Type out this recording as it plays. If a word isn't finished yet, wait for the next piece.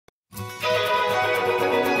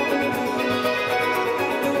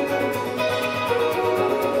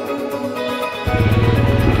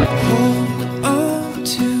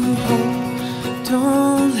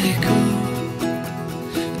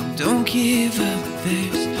but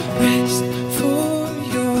there's rest for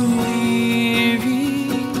your weary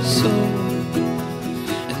soul,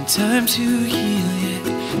 and time to heal it.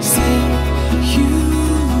 Still you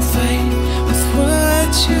fight with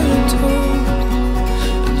what you're told,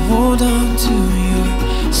 and hold on to your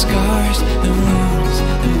scars and wounds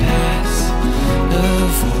and paths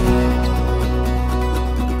of old.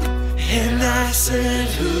 And I said,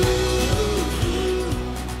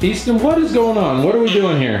 Easton, what is going on? What are we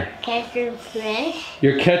doing here? Catching fish.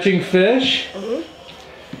 You're catching fish?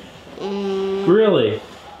 Really?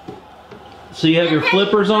 So you have your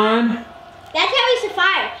flippers on? That's how we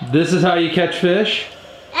survive. This is how you catch fish?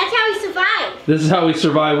 That's how we survive. This is how we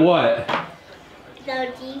survive what?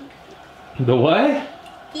 So deep. The what?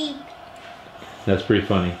 Deep. That's pretty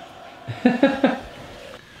funny.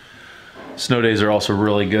 Snow days are also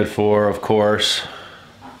really good for, of course,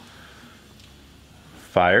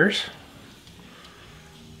 fires,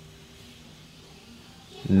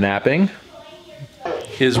 napping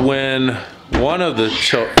is when one of the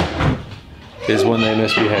children is when they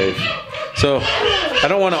misbehave. So I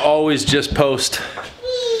don't want to always just post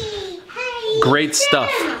great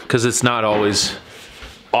stuff because it's not always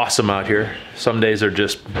awesome out here. Some days are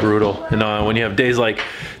just brutal. And when you have days like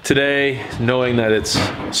today, knowing that it's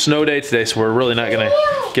snow day today, so we're really not gonna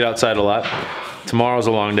get outside a lot. Tomorrow's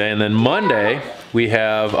a long day, and then Monday we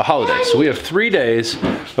have a holiday. So we have 3 days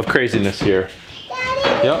of craziness here.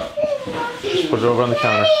 Yep. Just put it over on the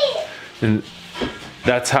counter. And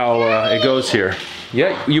that's how it goes here.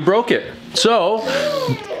 Yeah, you broke it. So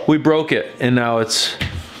we broke it, and now this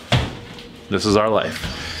is our life.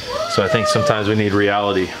 So I think sometimes we need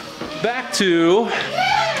reality. Back to,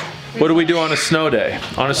 what do we do on a snow day?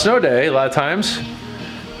 On a snow day, a lot of times,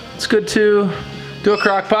 it's good to do a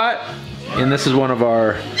crock pot. And this is one of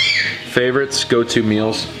our favorites, go-to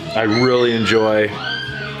meals. I really enjoy,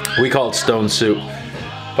 we call it stone soup.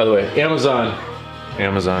 By the way, Amazon,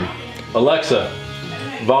 Alexa,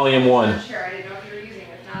 volume 1.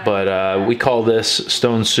 But we call this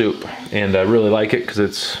stone soup, and I really like it because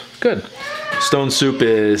it's good. Stone soup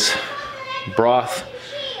is broth,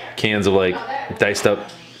 cans of like diced up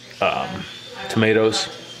tomatoes,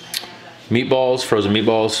 meatballs, frozen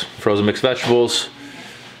mixed vegetables,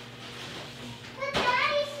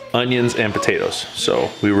 onions, and potatoes. So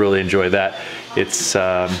we really enjoy that. It's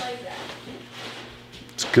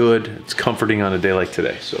good, it's comforting on a day like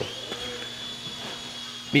today. So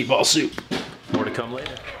meatball soup, more to come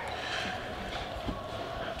later.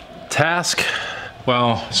 Task,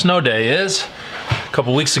 well, snow day is. A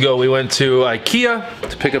couple weeks ago we went to IKEA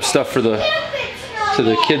to pick up stuff for the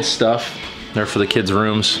kids stuff, or for the kids'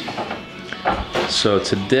 rooms. So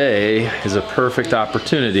today is a perfect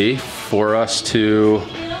opportunity for us to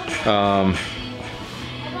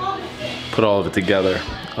put all of it together.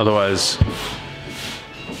 Otherwise,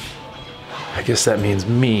 I guess that means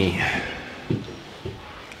me.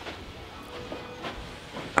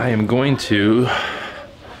 I am going to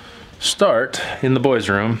start in the boys'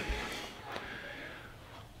 room.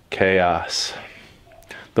 Chaos.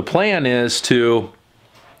 The plan is to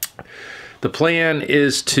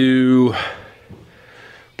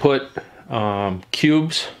put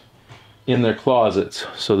cubes in their closets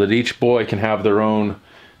so that each boy can have their own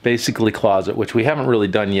basically closet, which we haven't really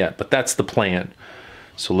done yet, but that's the plan.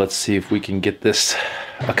 So let's see if we can get this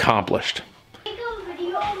accomplished.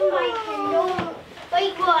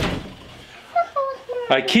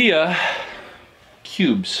 IKEA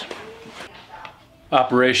cubes.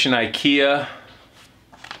 Operation IKEA.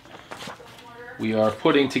 We are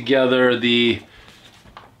putting together the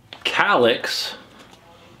Calyx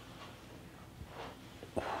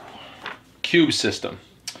cube system.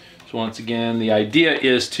 So once again, the idea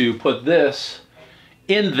is to put this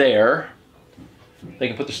in there. They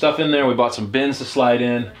can put their stuff in there. We bought some bins to slide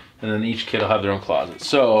in, and then each kid will have their own closet.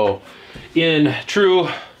 So in true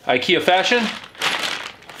IKEA fashion,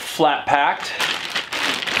 flat packed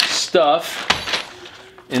stuff,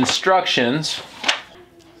 instructions,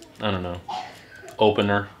 I don't know,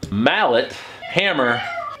 opener, mallet, hammer,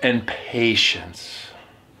 and patience.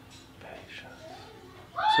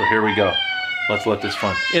 So here we go. Let's let this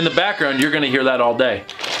fun. In the background, you're gonna hear that all day.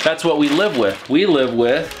 That's what we live with. We live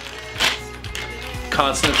with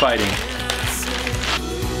constant fighting.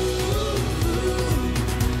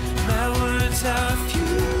 my words are few,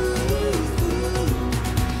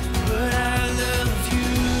 but I love you.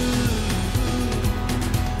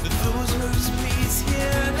 Those words, please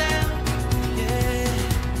hear them. Yeah.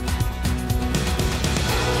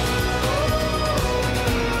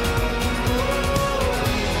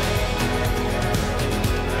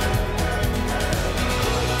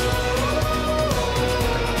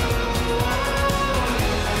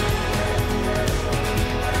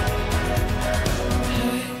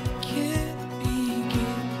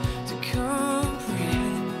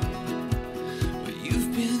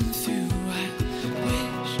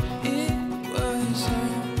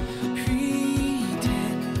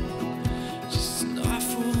 pretend. Just an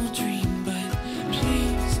awful dream, but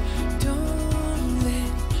please don't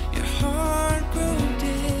let your heart grow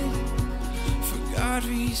dead. For God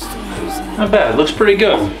restores it. Not bad, looks pretty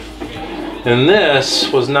good. And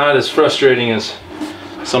this was not as frustrating as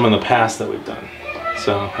some in the past that we've done.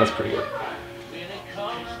 So that's pretty good.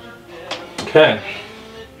 Okay,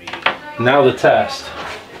 now the test.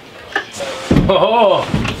 Oh,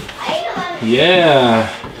 yeah.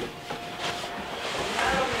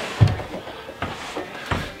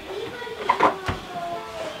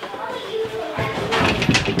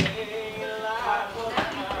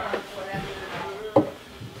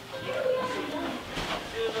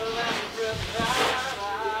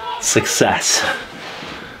 Success.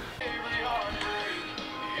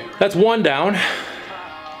 That's one down,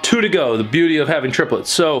 2 to go. The beauty of having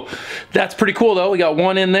triplets. So that's pretty cool though. We got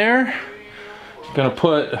one in there. Gonna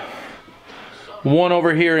put one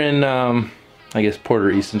over here in, I guess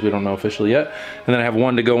Porter Easton's, we don't know officially yet. And then I have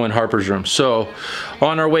one to go in Harper's room. So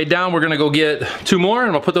on our way down, we're gonna go get 2 more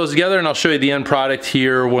and I'll put those together and I'll show you the end product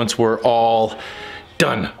here once we're all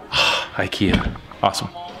done. IKEA, awesome.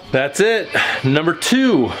 That's it, number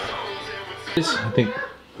 2. I think,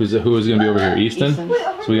 who is gonna be over here? Easton?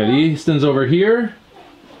 So we got Easton's over here.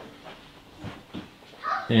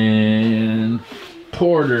 And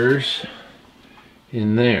Porter's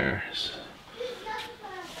in there.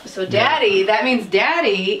 So Daddy, that means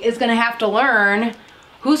Daddy is gonna have to learn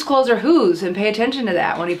whose clothes are whose and pay attention to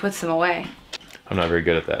that when he puts them away. I'm not very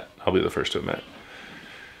good at that. I'll be the first to admit.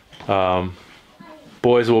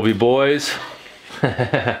 Boys will be boys.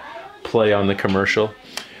 Play on the commercial.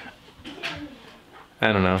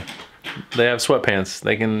 I don't know. They have sweatpants.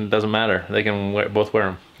 They can, doesn't matter. They can both wear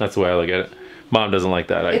them. That's the way I look at it. Mom doesn't like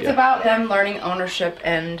that idea. It's about them learning ownership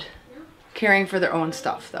and caring for their own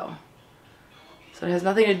stuff though. So it has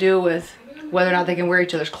nothing to do with whether or not they can wear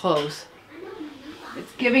each other's clothes.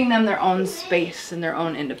 It's giving them their own space and their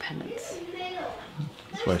own independence.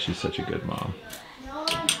 That's why she's such a good mom.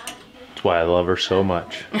 That's why I love her so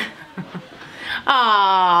much.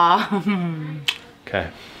 Ah. Okay.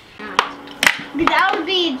 That would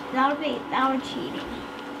be cheating.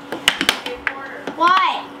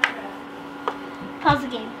 Why? Pause the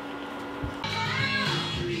game.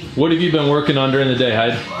 What have you been working on during the day,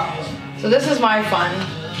 Hyde? So this is my fun.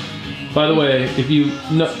 By the way, if you,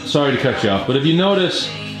 sorry to cut you off, but if you notice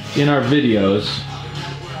in our videos,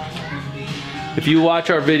 if you watch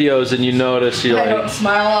our videos and you notice, you're I like, don't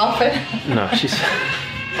smile often. no, she's,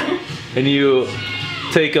 and you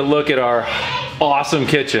take a look at our awesome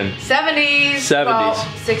kitchen. 70s, well,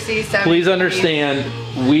 60s, 70s. Please understand,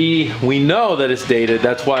 we know that it's dated.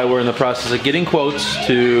 That's why we're in the process of getting quotes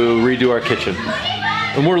to redo our kitchen.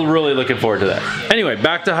 And we're really looking forward to that. Anyway,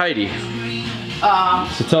 back to Heidi.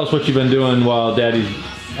 So tell us what you've been doing while I've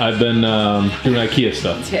been doing IKEA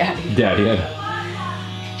stuff. Daddy.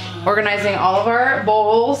 Organizing all of our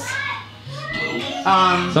bowls.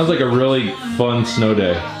 Sounds like a really fun snow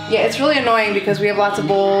day. Yeah, it's really annoying because we have lots of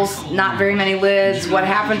bowls, not very many lids. What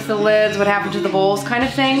happened to the lids? What happened to the bowls kind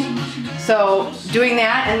of thing. So doing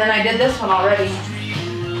that, and then I did this one already.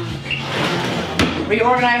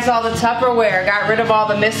 Reorganized all the Tupperware, got rid of all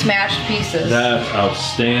the mismatched pieces. That's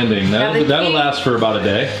outstanding. That'll last for about a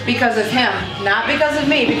day. Because of him, not because of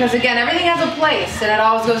me. Because again, everything has a place, and it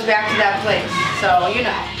always goes back to that place. So, you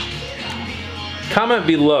know. Comment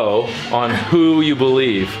below on who you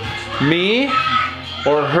believe, me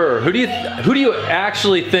or her. Who do you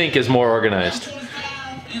actually think is more organized?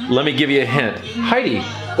 Let me give you a hint. Heidi,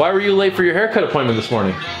 why were you late for your haircut appointment this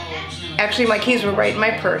morning? Actually, my keys were right in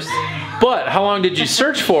my purse. But how long did you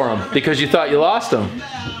search for them? Because you thought you lost them.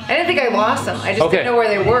 I didn't think I lost them. I just didn't know where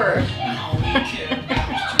they were.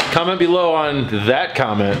 Comment below on that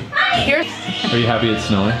comment. Are you happy it's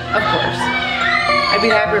snowing? Of course. I'd be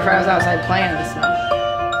happier if I was outside playing in the snow.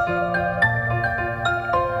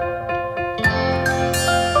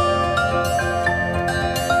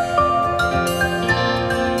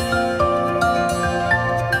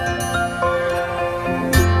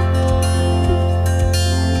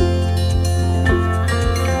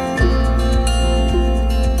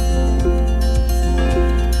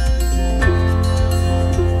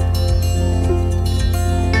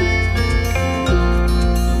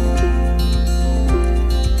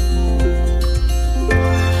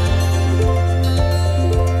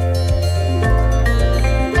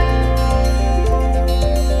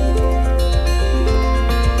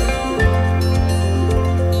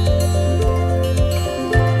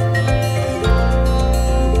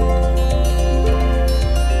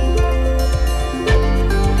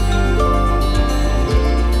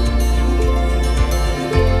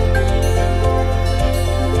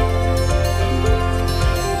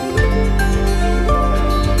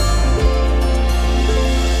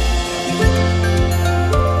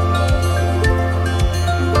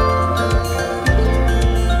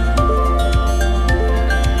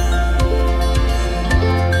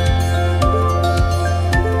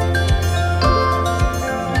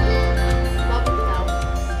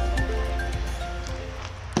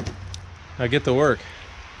 I get to work.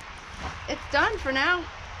 It's done for now.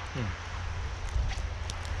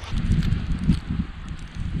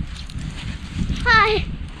 Hi,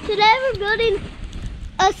 today we're building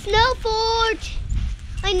a snow fort.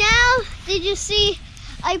 I now, did you see,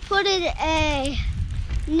 I put in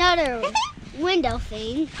another window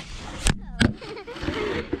thing.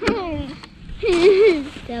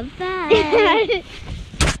 Goodbye.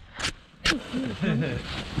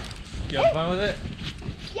 You have fun with it?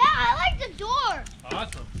 Yeah, I like the door.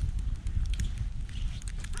 Awesome.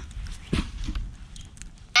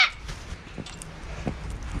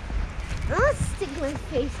 I'll stick my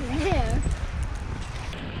face in there.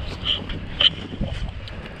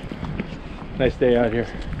 Nice day out here.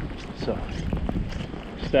 So,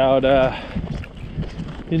 just out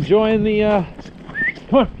enjoying the,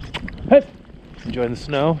 come on, hey! Enjoying the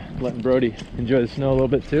snow, letting Brody enjoy the snow a little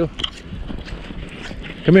bit too.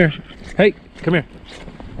 Come here. Hey, come here.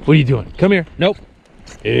 What are you doing? Come here. Nope.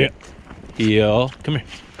 Yeah. Yeah. Come here.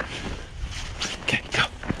 Okay, go.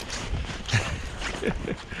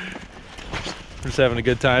 We're just having a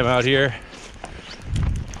good time out here.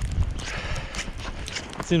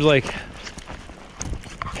 It seems like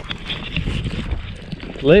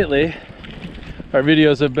lately our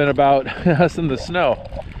videos have been about us in the snow,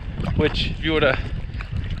 which if you would have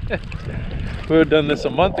we would have done this a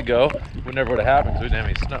month ago, it never would have happened because we didn't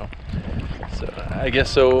have any snow. So I guess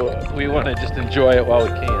so we want to just enjoy it while we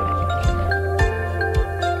can.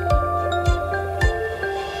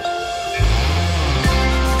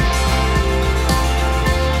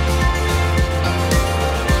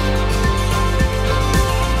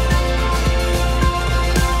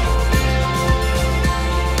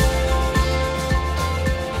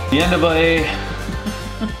 The end of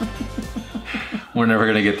we're never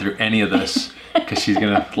gonna get through any of this because she's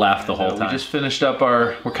gonna laugh the whole time. We just finished up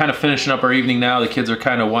we're kind of finishing up our evening now. The kids are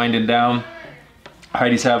kind of winding down.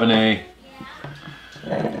 Heidi's having a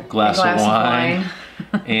glass of wine.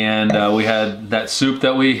 And we had that soup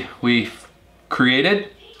that we created,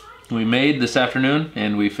 we made this afternoon,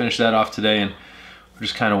 and we finished that off today, and we're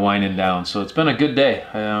just kind of winding down. So it's been a good day.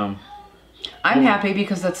 I'm happy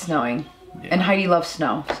because it's snowing. Yeah. And Heidi loves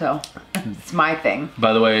snow, so it's my thing.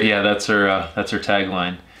 By the way, yeah, that's her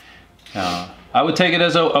tagline. I would take it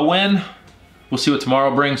as a win. We'll see what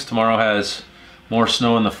tomorrow brings. Tomorrow has more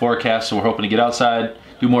snow in the forecast, so we're hoping to get outside,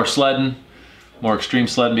 do more sledding, more extreme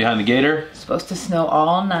sledding behind the gator. It's supposed to snow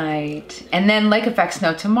all night, and then lake effect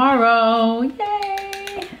snow tomorrow.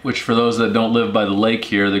 Yay! Which, for those that don't live by the lake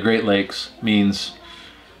here, the Great Lakes, means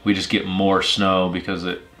we just get more snow because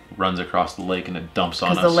it runs across the lake and it dumps on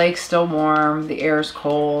us. Because the lake's still warm, the air's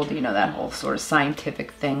cold, you know, that whole sort of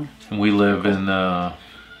scientific thing. And we live in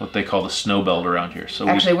what they call the snow belt around here. So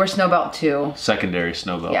actually, we're snow belt too. Secondary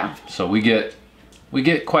snow belt. Yeah. So we get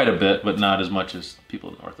quite a bit, but not as much as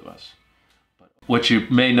people north of us. But what you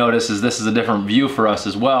may notice is this is a different view for us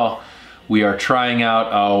as well. We are trying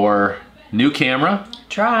out our new camera.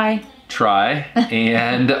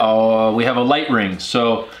 And we have a light ring,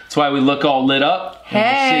 so that's why we look all lit up.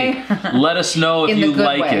 Hey! Let us know if you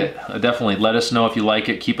like it. Definitely let us know if you like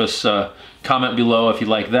it. Keep us comment below if you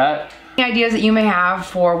like that. Any ideas that you may have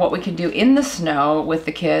for what we could do in the snow with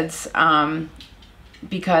the kids,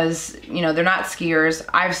 because you know they're not skiers.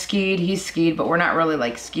 I've skied, he's skied, but we're not really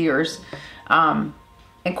like skiers. And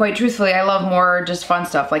quite truthfully, I love more just fun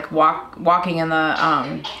stuff like walking in the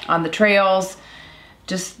on the trails.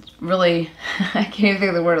 Just really, I can't even think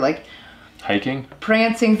of the word, like hiking,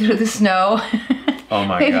 prancing through the snow. Oh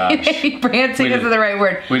my gosh! Maybe prancing isn't the right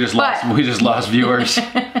word. We just lost viewers.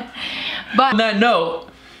 But on that note,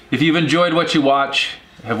 if you've enjoyed what you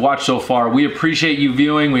have watched so far, we appreciate you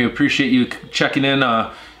viewing. We appreciate you checking in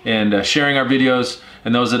and sharing our videos.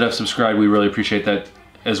 And those that have subscribed, we really appreciate that,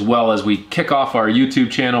 as well as we kick off our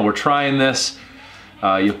YouTube channel. We're trying this.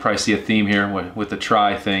 You'll probably see a theme here with the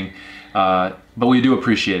try thing. But we do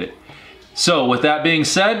appreciate it. So with that being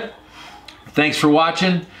said, thanks for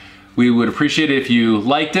watching. We would appreciate it if you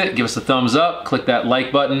liked it. Give us a thumbs up, click that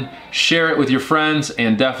like button, share it with your friends,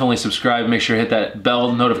 and definitely subscribe. Make sure to hit that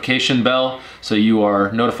notification bell so you are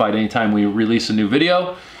notified anytime we release a new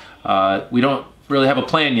video. We don't really have a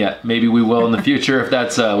plan yet. Maybe we will in the future if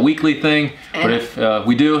that's a weekly thing, but if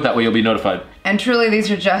we do, that way you'll be notified. And truly, these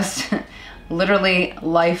are just literally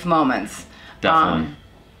life moments. Definitely.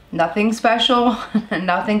 Nothing special,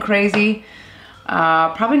 nothing crazy.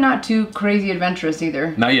 Probably not too crazy adventurous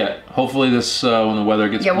either. Not yet. Hopefully this, when the weather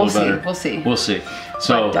gets a little better. We'll see. We'll see.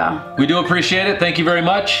 So we do appreciate it. Thank you very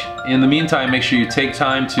much. In the meantime, make sure you take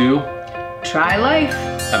time to try life.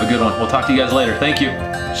 Have a good one. We'll talk to you guys later. Thank you.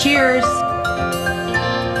 Cheers.